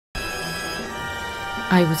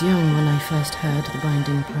I was young when I first heard the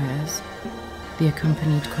binding prayers, the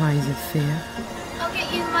accompanied cries of fear. I'll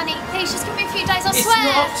get you the money. Please, just give me a few days, I swear.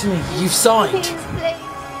 It's not up to me. You've signed. Please, please.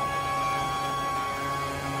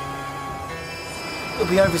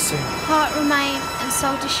 It'll be over soon. Heart remain and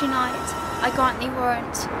soul disunite. I grant thee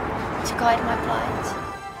warrant to guide my plight.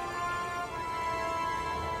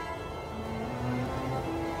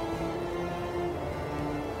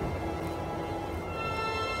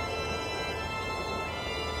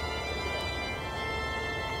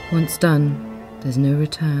 Once done, there's no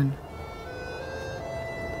return.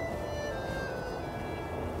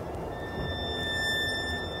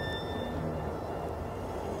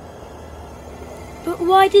 But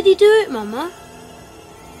why did he do it, Mama?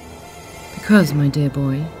 Because, my dear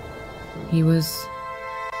boy, he was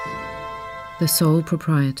the sole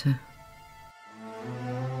proprietor.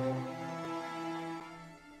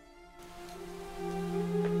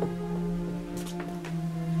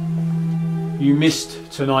 You missed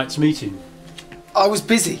tonight's meeting. I was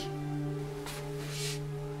busy.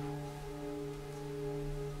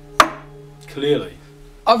 Clearly.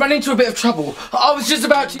 I ran into a bit of trouble. I was just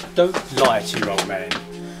about to... Don't lie to your old man.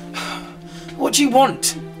 What do you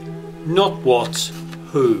want? Not what,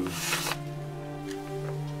 who.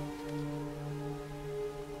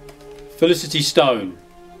 Felicity Stone,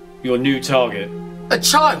 your new target. A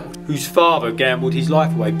child? Whose father gambled his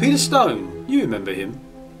life away. Peter Stone, you remember him.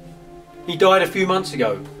 He died a few months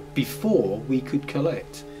ago, before we could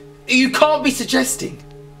collect. You can't be suggesting.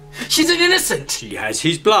 She's an innocent. She has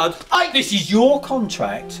his blood. This is your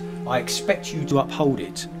contract. I expect you to uphold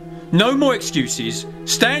it. No more excuses.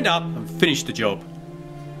 Stand up and finish the job.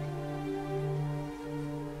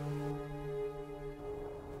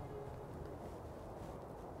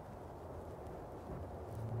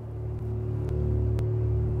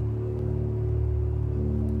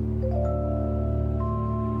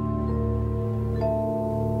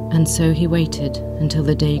 And so he waited until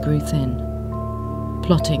the day grew thin,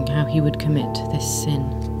 plotting how he would commit this sin.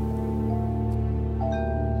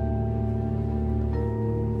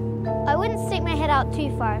 I wouldn't stick my head out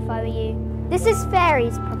too far if I were you. This is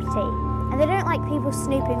fairies' property, and they don't like people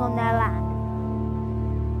snooping on their land.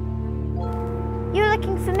 You were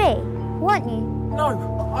looking for me, weren't you?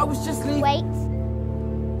 No, I was just leaving. Wait.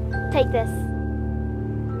 Take this.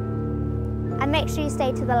 And make sure you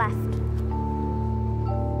stay to the left.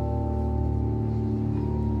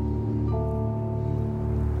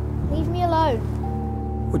 Leave me alone.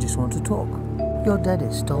 We just want to talk. Your daddy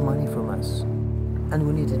stole money from us, and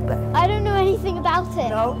we need it back. I don't know anything about it.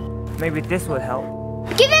 No? Maybe this will help.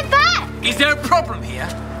 Give it back! Is there a problem here?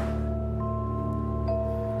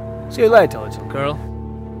 See you later, little girl.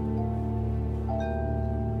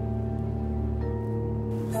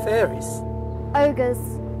 Fairies. Ogres.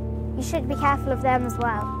 You should be careful of them as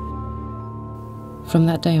well. From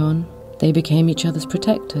that day on, they became each other's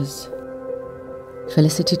protectors.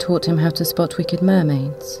 Felicity taught him how to spot wicked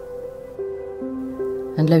mermaids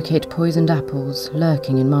and locate poisoned apples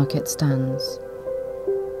lurking in market stands.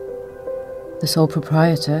 The sole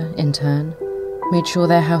proprietor, in turn, made sure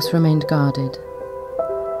their house remained guarded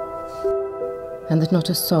and that not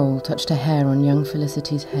a soul touched a hair on young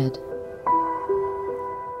Felicity's head.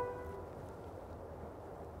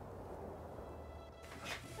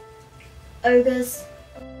 Ogres.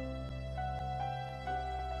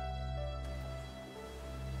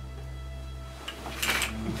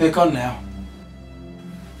 They're gone now.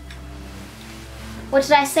 What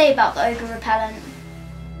did I say about the ogre repellent?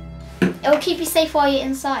 It will keep you safe while you're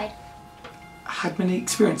inside. I had many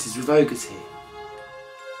experiences with ogres here.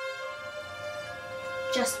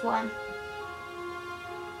 Just one.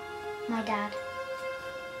 My dad.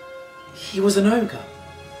 He was an ogre.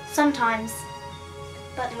 Sometimes,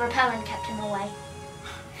 but the repellent kept him away.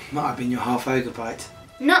 Might have been your half ogre bite.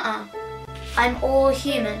 Nuh-uh. I'm all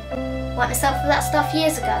human. Wiped myself for that stuff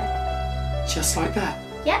years ago. Just like that?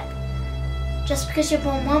 Yep. Just because you're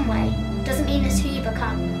born one way doesn't mean it's who you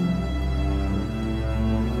become.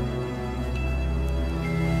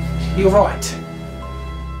 You're right.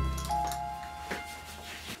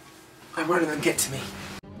 I won't let them get to me.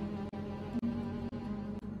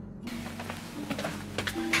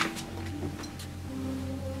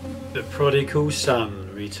 The prodigal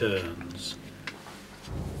son returns.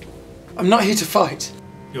 I'm not here to fight.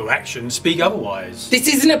 Your actions speak otherwise. This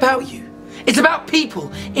isn't about you. It's about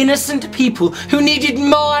people, innocent people who needed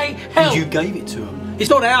my help. You gave it to them. It's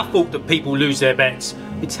not our fault that people lose their bets.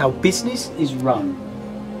 It's how business is run.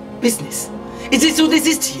 Business? Is this all this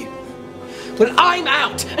is to you? Well, I'm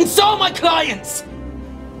out, and so are my clients!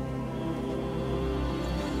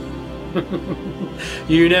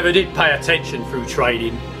 You never did pay attention through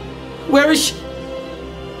training. Where is she?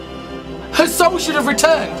 Her soul should have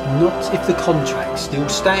returned. Not if the contract still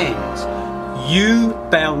stands. You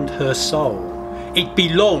bound her soul. It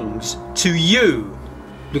belongs to you.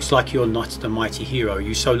 Looks like you're not the mighty hero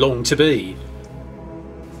you so long to be.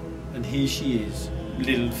 And here she is,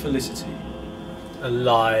 little Felicity,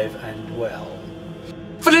 alive and well.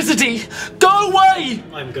 Felicity, go away!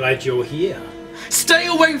 I'm glad you're here. Stay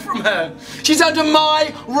away from her. She's under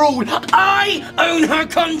my rule. I own her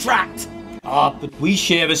contract. Ah, but we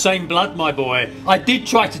share the same blood, my boy. I did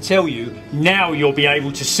try to tell you. Now you'll be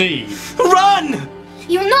able to see. Run!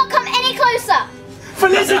 You will not come any closer!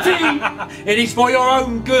 Felicity! It is for your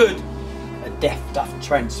own good. A death doth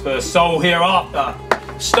transfer soul hereafter.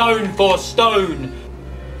 Stone for stone.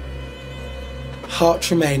 Heart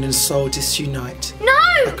remain and soul disunite. No!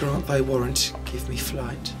 I grant thy warrant, give me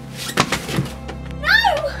flight.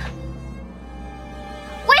 No!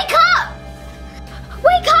 Wake up!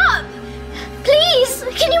 Wake up! Please,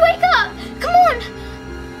 can you wake up? Come on!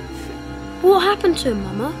 What happened to him,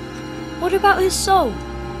 Mama? What about his soul?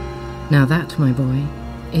 Now that, my boy,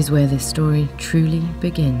 is where this story truly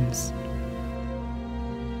begins.